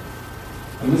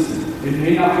life. And listen, it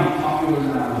may not be popular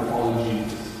now to follow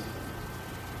Jesus.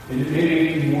 And it may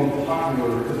make you more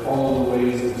popular to follow the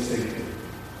ways of Satan.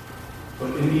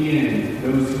 But in the end,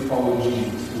 those who follow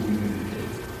Jesus will be vindicated.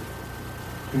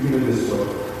 Think of it this way.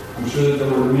 I'm sure that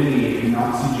there were many in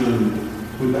Nazi Germany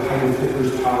who at the height of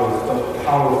Hitler's power felt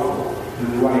powerful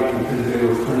and right because they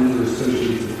were friends or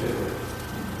associates of Hitler.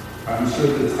 I'm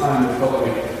sure at the time it felt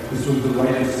like this was the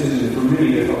right decision. For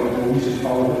many, they felt like, well, we should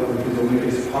follow Hitler because it'll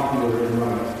make us popular and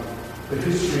right. But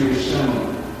history has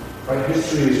shown, right?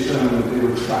 History has shown that they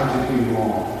were tragically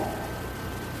wrong.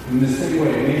 In the same way,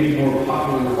 it may be more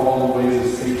popular to follow the ways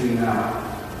of Satan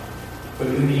now. But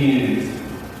in the end,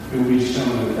 it will be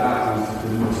shown that that was the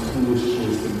most foolish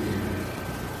choice that we can make.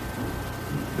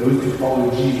 Those who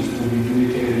follow Jesus will be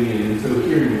vindicated in the end. And so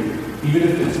hear me, even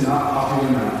if it's not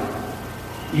popular now,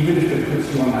 even if it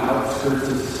puts you on the outskirts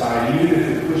of society, even if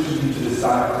it pushes you to the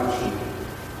side culturally,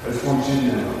 I just want you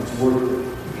to know it's worth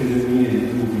it, because in the end,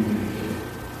 you will be vindicated.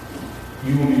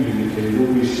 You will be vindicated. It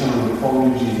will be shown that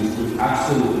following Jesus was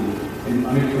absolutely and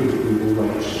unequivocally the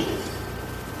right choice.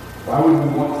 Why would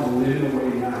we want to live in a way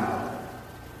now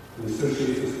that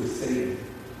associates us with Satan,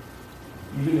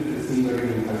 even if it seems like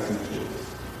an enticing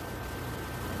choice?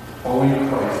 Following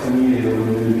Christ in the end will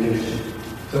be vindication.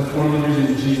 So that's one of the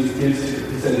reasons Jesus gives here.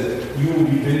 He says, you will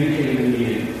be vindicated in the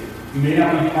end. You may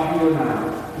not be popular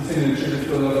now. He's saying to the church of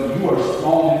Philadelphia, you are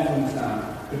small in influence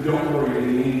now, but don't worry,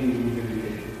 in the end you will be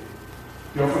vindicated.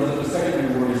 He offers up the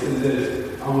second reward. He says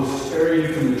this, I will spare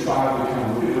you from the trial to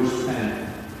come. Look at verse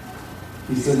 10.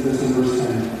 He says this in verse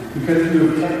 10. Because you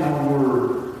have kept my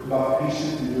word about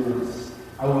patient endurance,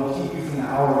 I will keep you from the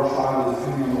hour of trial that is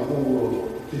coming on the whole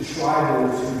world to try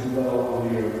those who dwell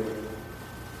on the earth.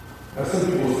 Now,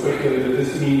 some people speculate that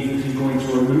this means that he's going to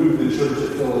remove the church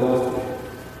at Philadelphia.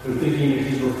 They're thinking that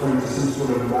he's referring to some sort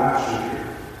of rapture here.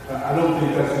 I don't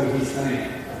think that's what he's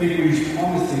saying. I think what he's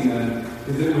promising them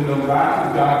is that when the wrath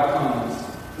of God comes,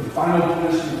 the final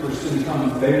punishment for sin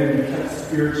comes, they will be kept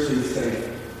spiritually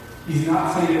safe. He's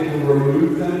not saying that he'll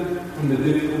remove them from the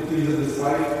difficulties of this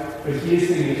life, but he is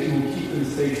saying that he will keep them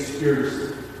safe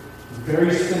spiritually. It's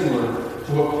very similar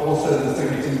to what Paul says in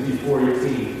 2 Timothy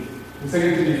 4:18. In 2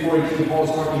 Timothy 4:18, Paul is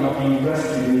talking about being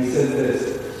rescued, and he says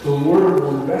this, the Lord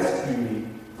will rescue me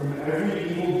from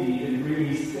every evil deed and bring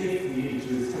me safely into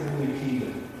his heavenly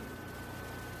kingdom.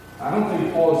 I don't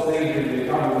think Paul is saying here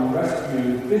that God will rescue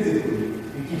him physically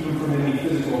and keep him from any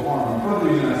physical harm. Part of the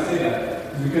reason I say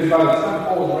that is because by the time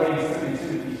Paul was writing 2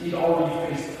 Timothy, he'd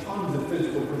already faced tons of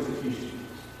physical persecution.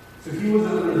 So he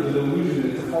wasn't under the delusion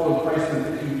that to follow Christ meant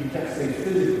that he would be kept safe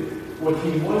physically. What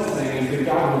he was saying is that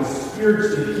God would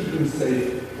spiritually keep him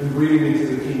safe and bring him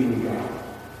into the kingdom of God.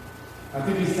 I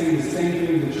think he's saying the same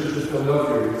thing to the church of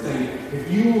Philadelphia. He's saying,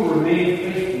 if you will remain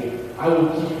faithful, I will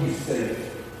keep you safe.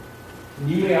 And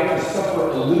you may have to suffer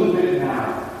a little bit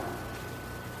now,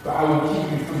 but I will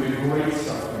keep you from the great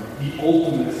suffering, the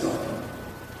ultimate suffering.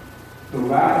 The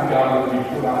wrath of God will be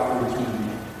put out for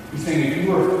eternity. He's saying, if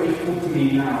you are faithful to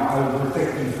me now, I will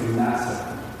protect you from that suffering.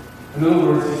 In other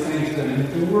words, he's saying to them,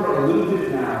 endure a little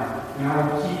bit now, and I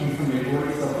will keep you from the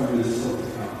great suffering that is still to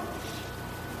come.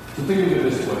 So think of it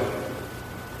this way.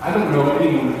 I don't know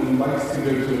anyone who likes to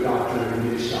go to a doctor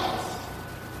and get shots.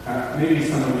 Maybe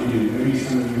some of you do. Maybe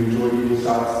some of you enjoy getting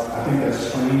shots. I think that's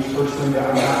strange, personally, that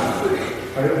I'm not.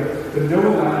 Right? But no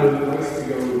one I know likes to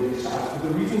go and get shots. But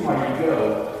the reason why you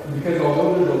go is because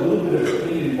although there's a little bit of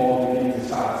pain involved in getting the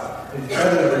shots, it's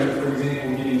better than, for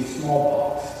example, getting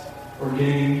smallpox or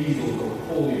getting measles or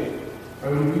polio.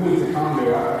 Right? When we went to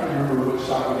Congo, I can't remember what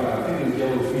shot we got. I think it was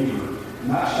yellow fever. And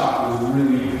that shot was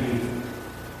really painful.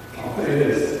 I'll tell you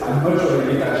this, I'd much rather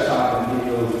get that shot than get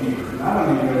yellow fever. And I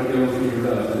don't even know what yellow fever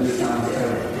does, but this sounds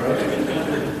terrible, right?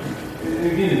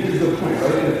 And again, here's the point,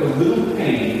 right? That the little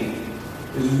pain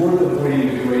is worth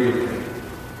avoiding the greater pain.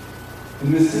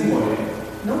 In the same way,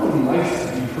 no one likes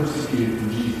to be persecuted for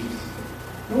Jesus.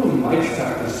 No one likes to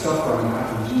have to suffer on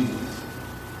behalf of Jesus.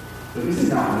 But isn't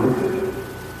that worth it?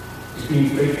 If being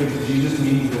faithful to Jesus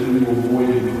means that we will avoid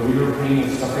the greater pain of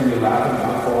suffering the wrath of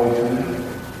God for all eternity?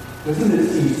 Doesn't it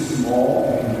seem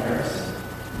small in comparison?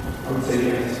 I would say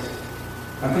yes.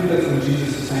 I think that's what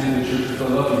Jesus is saying to the church of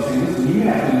Philadelphia. He's saying, listen, you may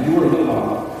have to endure a little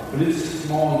while, but it's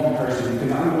small in comparison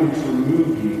because I'm going to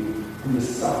remove you from the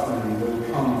suffering that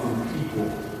will come from people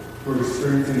who are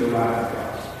experiencing the wrath of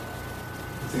God.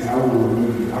 He's saying, I will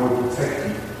remove you, I will protect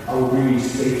you, I will bring you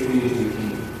safely into the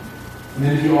kingdom. And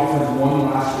then he offers one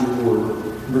last reward,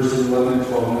 verses 11 and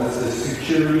 12, and that says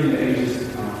security in the ages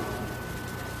to come.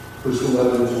 Verse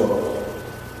 11 and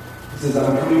 12. It says,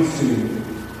 I'm coming soon.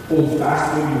 Hold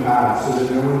fast what you have, so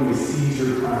that no one may seize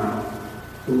your crown.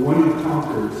 The one who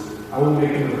conquers, I will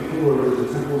make him a pillar of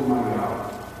the temple of my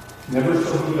God. Never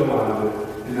shall he go out of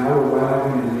it, and I will write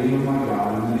in the name of my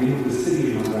God, in the name of the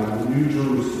city of my God, the New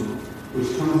Jerusalem,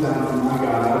 which comes down from my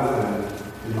God out of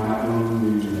heaven, in my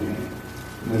own new name.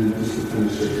 And then just to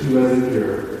finish it, who has an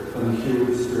ear, let him hear what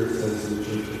the Spirit says to the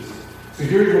churches. So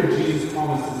here's what Jesus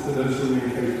promises to those who remain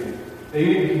faithful. They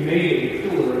will be made a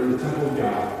pillar in the temple of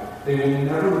God. They will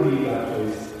never leave that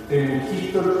place. They will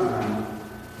keep their crown.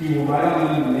 He will write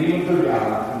on them the name of their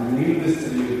God, and the name of the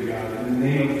city of their God, and the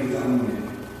name of his own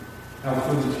name. Now,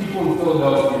 for the people in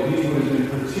Philadelphia, these would have been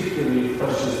particularly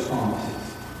precious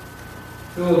promises.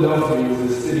 Philadelphia was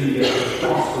a city that had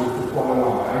prospered for quite a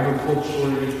while,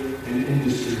 agriculturally and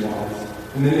industry-wise.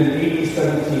 And then in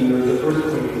 1817, there was an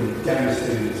earthquake that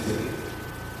devastated the city.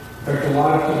 In fact, a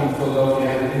lot of people in Philadelphia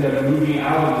had to end up moving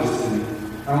out of the city,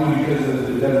 not only because of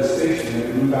the devastation,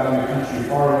 they moved out of the country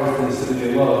far away from the city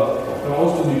they loved, but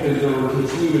also because there were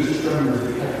continuous tremors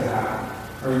that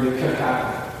kept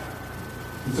happening.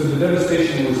 And so the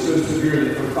devastation was so severe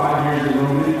that for 5 years the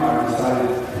Roman Empire decided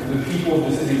that the people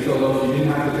of the city of Philadelphia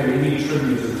didn't have to pay any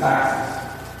tributes or taxes.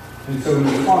 And so in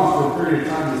response, for a period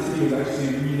of time, the city was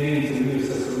actually renamed to Nea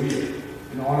Caesarea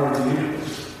in honor of the emperor.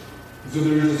 So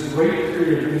there's this great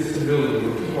period of instability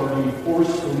where people are being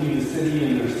forced to leave the city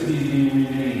and their city is being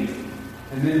renamed.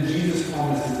 And then Jesus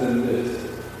promises them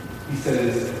this. He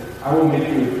says, I will make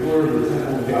you a pillar of the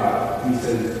temple of God. And he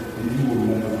says, and you will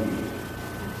never leave.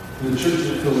 For the church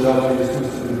of Philadelphia, this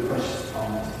must have been a precious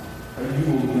promise. That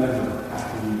you will never have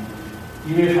to leave.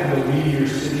 You may have had to leave your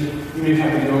city. You may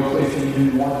have had to go a place that you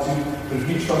didn't want to. But if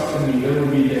you trust in me, there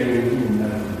will be a day when you will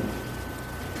never leave.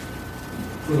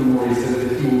 Furthermore, he says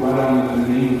that he will write on the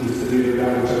name of the city of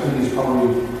God, which I think is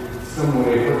probably some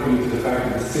way harkening to the fact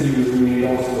that the city was renamed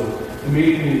also. The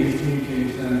main thing that he's communicating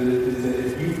to them is that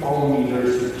if you follow me, there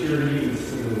is security and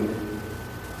stability.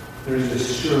 There is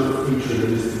a sure future that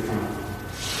is to come.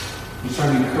 He's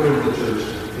trying to encourage the church.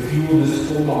 If you will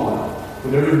just hold on,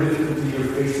 whatever difficulty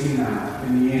you're facing now,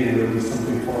 in the end, there will be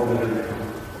something far better to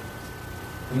come.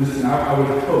 And listen, I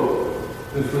would hope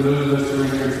that for those of us who are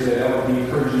here today, that would be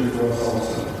encouraging for us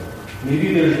also.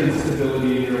 Maybe there's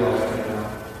instability in your life right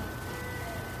now.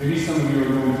 Maybe some of you are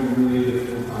going through really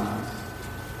difficult times.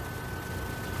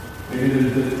 Maybe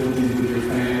there's difficulties with your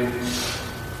family.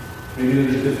 Maybe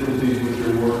there's difficulties with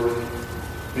your work.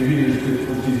 Maybe there's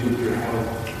difficulties with your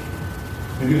health.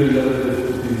 Maybe there's other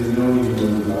difficulties that no one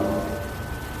knows about.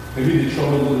 Maybe the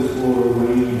troubles of this world are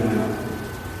weighing you down.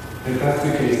 If that's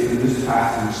the case, then this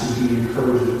passage should be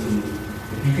encouraging to you.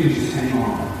 If you can just hang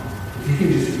on, if you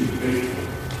can just be faithful,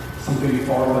 something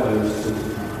far better is still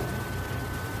to come.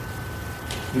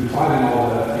 Implied in all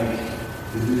that, I think,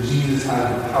 is that Jesus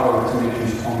has the power to make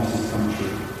these promises come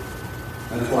true.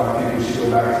 That's why I think we should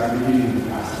go back to the beginning of the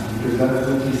passage, because that's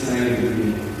what he's saying at the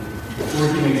beginning.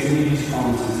 Before he makes any of these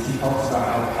promises, he talks about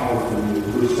how powerful he is.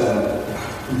 Verse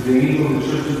 7, the angel of the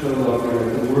church of Philadelphia,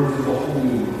 the words of the Holy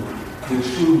One, the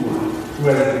true one, who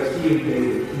has the key of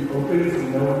David, who opens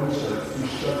and no one shuts, who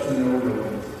shuts and no one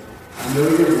opens. I know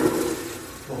your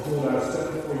works. Behold, I have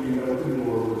set before you an open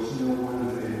door which no one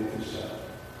is able to shut.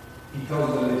 He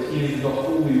tells them that he is the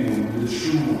Holy One, the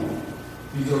true one.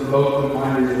 These are both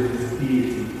reminders of his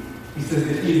deity. He says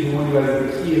that he is the one who has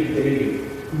the key of David,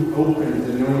 who opens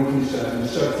and no one can shut, and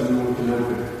shuts and no one can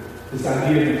open. This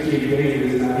idea of the key of David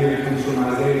is an idea that comes from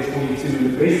Isaiah 22.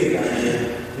 And the basic idea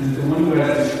is that the one who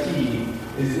has this key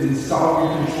is in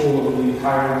sovereign control of the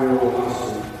entire world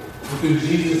household. Because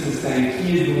Jesus is saying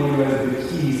he is the one who has the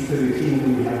keys to the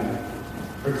kingdom of heaven,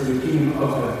 or to the kingdom of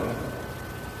heaven.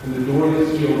 And the door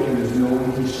that he opens, no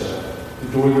one can shut. The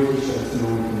door that he shuts, no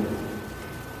one can open.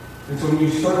 And so when you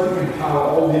start to compile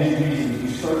all these reasons, you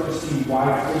start to see why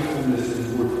faithfulness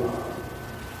is worthwhile.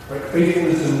 Right?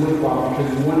 Faithfulness is worthwhile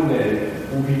because one day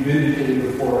we'll be vindicated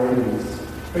before our enemies.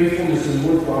 Faithfulness is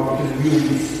worthwhile because we will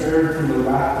be spared from the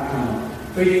wrath to come.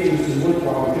 Faithfulness is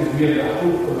worthwhile because we have the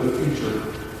hope of the future.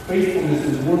 Faithfulness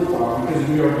is worthwhile because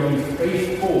we are being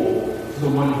faithful to the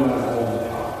one who has all the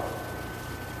power.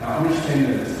 Now understand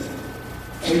this.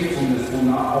 Faithfulness will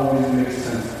not always make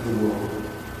sense to the world.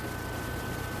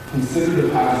 Consider the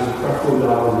passage of Creflo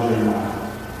Dollar in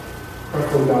Jeremiah.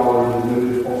 Creflo Dollar, the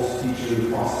noted false teacher of the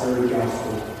prosperity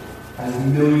gospel, has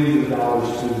millions of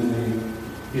dollars to his name.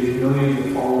 He has millions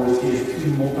of followers. He has 2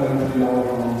 multi-million-dollar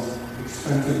homes,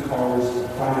 expensive cars, a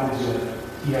private jet.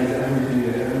 He has everything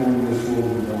that everyone in this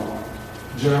world would want.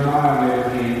 Jeremiah, on the other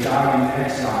hand, died in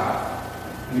exile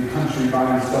in the country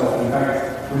by himself. In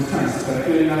fact, we're kind of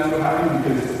speculating that's what happened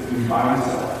because he was by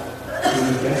himself.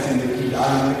 We're guessing that he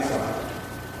died in exile.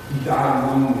 He died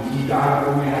alone. He died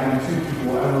only having 2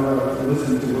 people ever to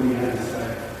listen to what he had to say.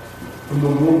 From the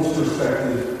world's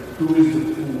perspective, who is the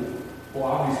fool? Well,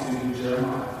 obviously,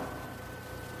 Jeremiah.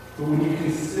 But when you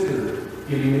consider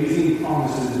the amazing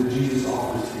promises that Jesus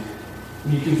offers here,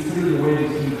 when you consider the way that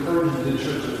he encourages the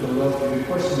church of Philadelphia, the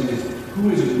question is, who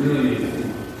is really the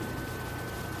fool?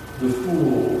 The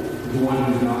fool is the one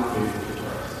who is not faithful to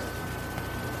Christ.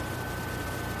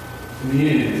 In the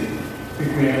end, I think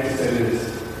we have to say this.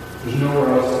 There's nowhere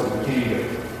else that we can go.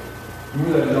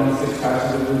 Remember that John 6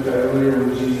 passage that we looked at earlier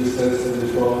when Jesus says to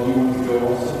the 12, you want to go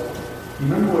also? You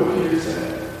remember what Peter said?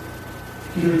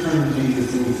 Peter turned to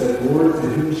Jesus and he said, Lord, to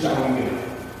whom shall we go?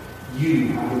 You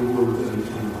have the words of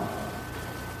eternal life.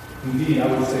 Indeed, I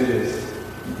would say this.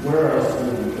 Where else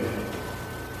would we go?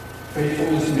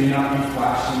 Faithfulness may not be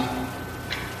flashy.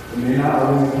 It may not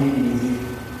always be easy.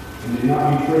 It may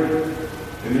not be pretty.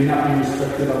 It may not be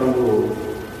respected by the world.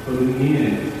 But in the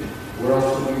end, where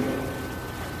else would we go?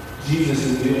 Jesus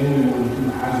is the only one who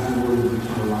has the words of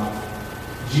eternal life.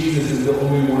 Jesus is the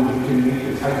only one who can make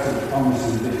the types of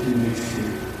promises that he makes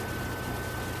here.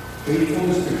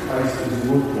 Faithfulness to Christ is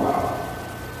worthwhile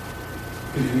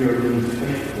because we are being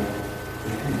faithful to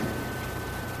him.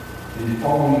 And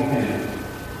following him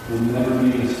will never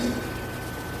be a mistake.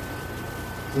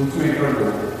 So let's make our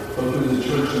goal, both as a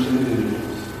church and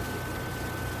individuals.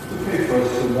 It's okay for us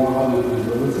to want other things,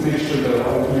 but let's make sure that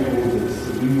our ultimate goal is this,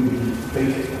 that we will be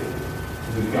faithful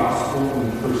to the gospel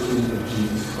and the person of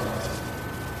Jesus Christ.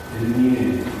 And in the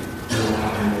end, we will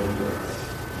have no regrets.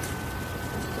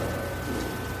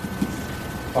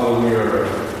 Father, we are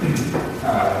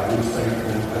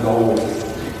thankful, as always.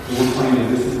 We're praying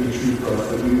that this would be true for us,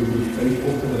 that we would be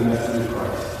faithful to the message of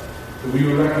Christ. That we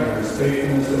would recognize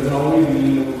faithfulness doesn't always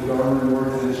mean that we'll garner more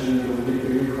attention, that we'll get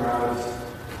bigger crowds,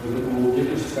 that we'll get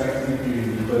respect in the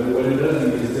community. But what it does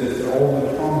mean is this, that all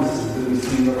the promises that we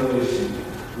see in Revelation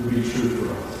will be true for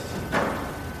us.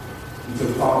 And so,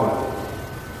 Father,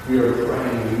 we are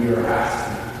praying and we are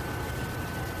asking.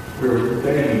 We are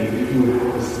begging that you would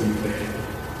help us to be faithful.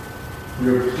 We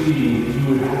are pleading that you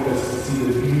would help us to see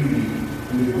the beauty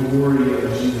and the glory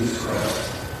of Jesus Christ.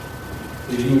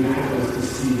 That you would help us to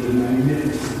see the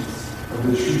magnificence of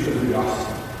the truth of the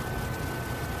gospel.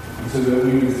 And so that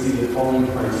we would see that following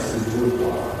Christ is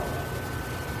worthwhile.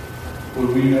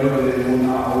 Lord, we know that it will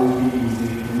not always be easy.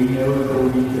 And we know that there will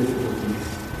be difficulties.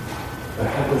 But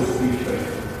help us to be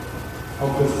faithful.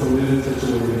 Help us to live in such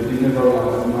a way that at the end of our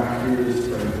lives we might hear this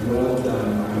phrase, well done,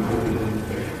 my good and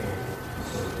faithful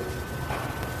servant.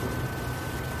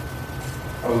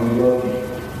 Oh, we love you.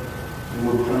 And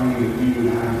we're praying that we would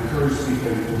have courage to be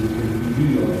faithful because we do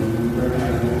love you. We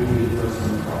recognize what we did for us on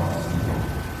the cross.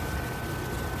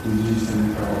 In Jesus'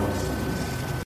 name,